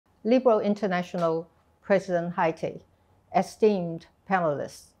Liberal International President Haiti, esteemed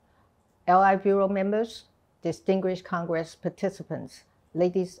panelists, LI Bureau members, distinguished Congress participants,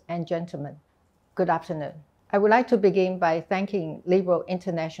 ladies and gentlemen, good afternoon. I would like to begin by thanking Liberal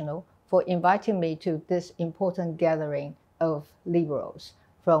International for inviting me to this important gathering of liberals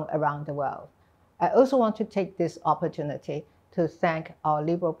from around the world. I also want to take this opportunity to thank our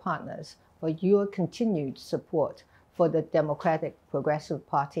liberal partners for your continued support for the Democratic Progressive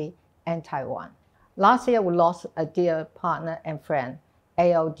Party and Taiwan. Last year, we lost a dear partner and friend,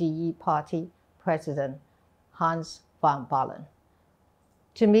 ALDE Party President Hans van Baalen.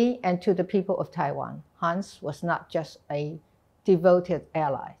 To me and to the people of Taiwan, Hans was not just a devoted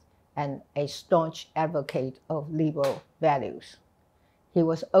ally and a staunch advocate of liberal values. He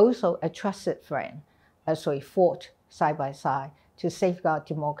was also a trusted friend as we fought side by side to safeguard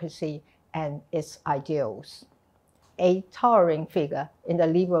democracy and its ideals. A towering figure in the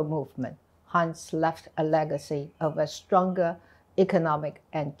liberal movement, Hans left a legacy of a stronger economic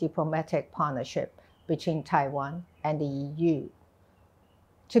and diplomatic partnership between Taiwan and the EU.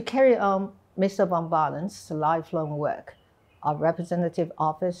 To carry on Mr. van Baalen's lifelong work, our representative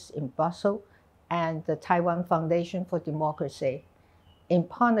office in Brussels and the Taiwan Foundation for Democracy, in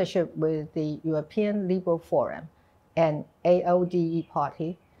partnership with the European Liberal Forum and ALDE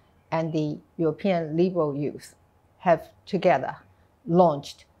Party and the European Liberal Youth, have together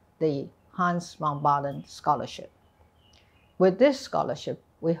launched the Hans van Baalen Scholarship. With this scholarship,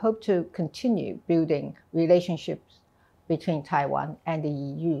 we hope to continue building relationships between Taiwan and the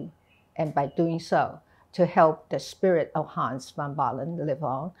EU, and by doing so, to help the spirit of Hans van Baalen live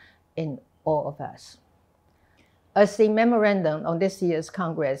on in all of us. As the memorandum on this year's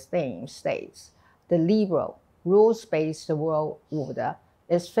Congress theme states, the liberal, rules-based world order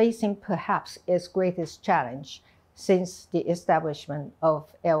is facing perhaps its greatest challenge since the establishment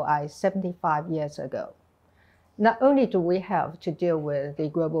of LI 75 years ago. Not only do we have to deal with the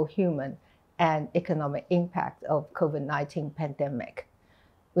global human and economic impact of COVID-19 pandemic,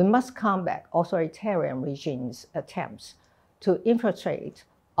 we must combat authoritarian regimes' attempts to infiltrate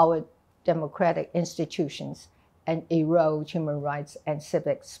our democratic institutions and erode human rights and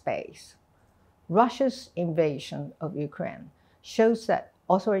civic space. Russia's invasion of Ukraine shows that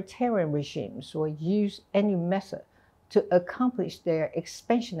authoritarian regimes will use any method to accomplish their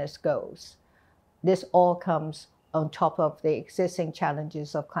expansionist goals. This all comes on top of the existing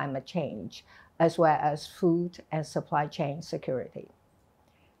challenges of climate change, as well as food and supply chain security.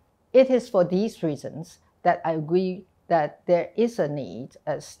 It is for these reasons that I agree that there is a need,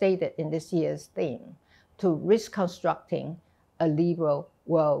 as stated in this year's theme, to reconstructing a liberal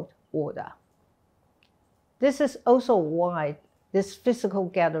world order. This is also why this physical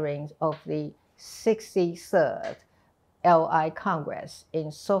gathering of the 63rd LI Congress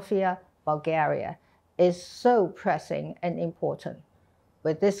in Sofia, Bulgaria, is so pressing and important.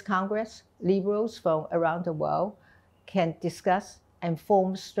 With this Congress, liberals from around the world can discuss and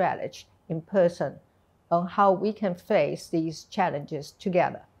form strategy in person on how we can face these challenges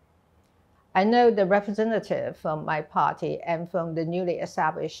together. I know the representative from my party and from the newly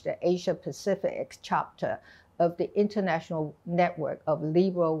established Asia Pacific chapter of the International Network of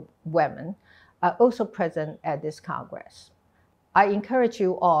Liberal Women are also present at this Congress. I encourage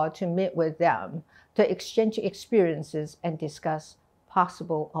you all to meet with them to exchange experiences and discuss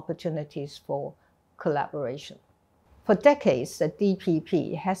possible opportunities for collaboration. For decades, the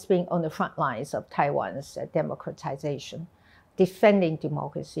DPP has been on the front lines of Taiwan's democratization, defending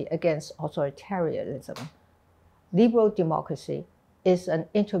democracy against authoritarianism. Liberal democracy is an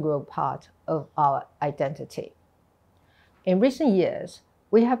integral part of our identity. In recent years,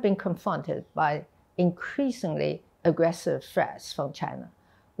 we have been confronted by increasingly aggressive threats from China,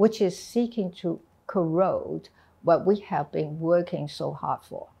 which is seeking to corrode what we have been working so hard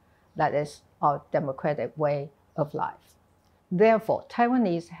for, that is, our democratic way of life. Therefore,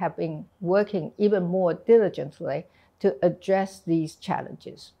 Taiwanese have been working even more diligently to address these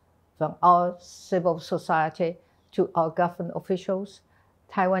challenges. From our civil society to our government officials,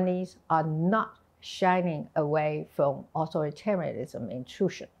 Taiwanese are not shying away from authoritarianism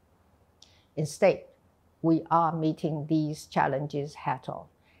intrusion. Instead, we are meeting these challenges head-on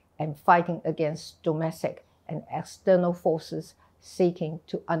and fighting against domestic and external forces seeking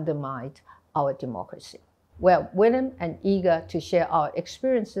to undermine our democracy. We are willing and eager to share our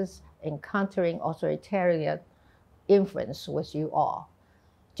experiences in countering authoritarian influence with you all.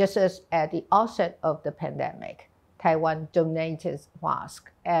 Just as at the outset of the pandemic, Taiwan donated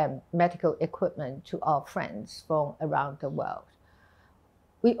masks and medical equipment to our friends from around the world.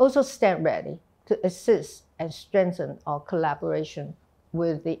 We also stand ready to assist and strengthen our collaboration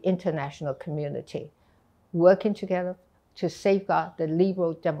with the international community, working together to safeguard the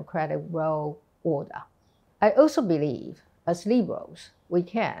liberal democratic world order. I also believe, as liberals, we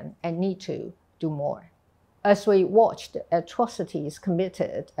can and need to do more. As we watch the atrocities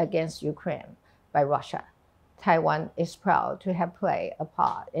committed against Ukraine by Russia, Taiwan is proud to have played a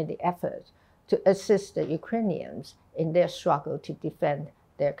part in the effort to assist the Ukrainians in their struggle to defend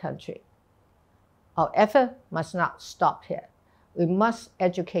their country. Our effort must not stop here. We must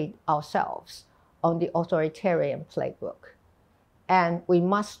educate ourselves on the authoritarian playbook, and we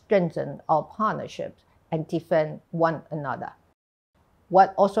must strengthen our partnerships and defend one another.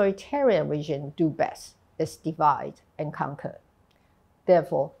 What authoritarian regimes do best is divide and conquer.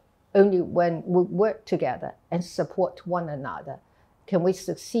 Therefore, only when we work together and support one another can we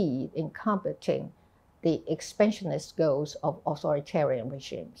succeed in combating the expansionist goals of authoritarian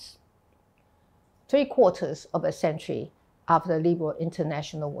regimes. 3/4 of a century after the Liberal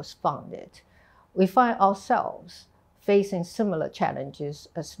International was founded, we find ourselves facing similar challenges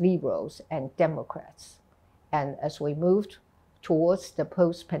as liberals and Democrats. And as we move towards the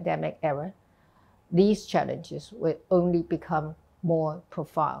post-pandemic era, these challenges will only become more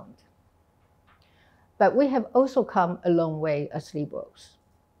profound. But we have also come a long way as liberals,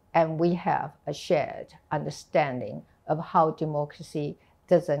 and we have a shared understanding of how democracy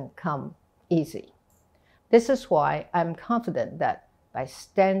doesn't come easy. This is why I'm confident that by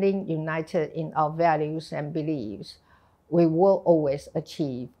standing united in our values and beliefs, we will always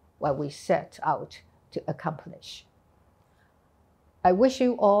achieve what we set out to accomplish. I wish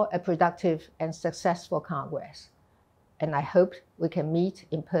you all a productive and successful Congress, and I hope we can meet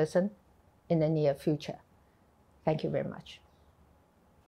in person in the near future. Thank you very much.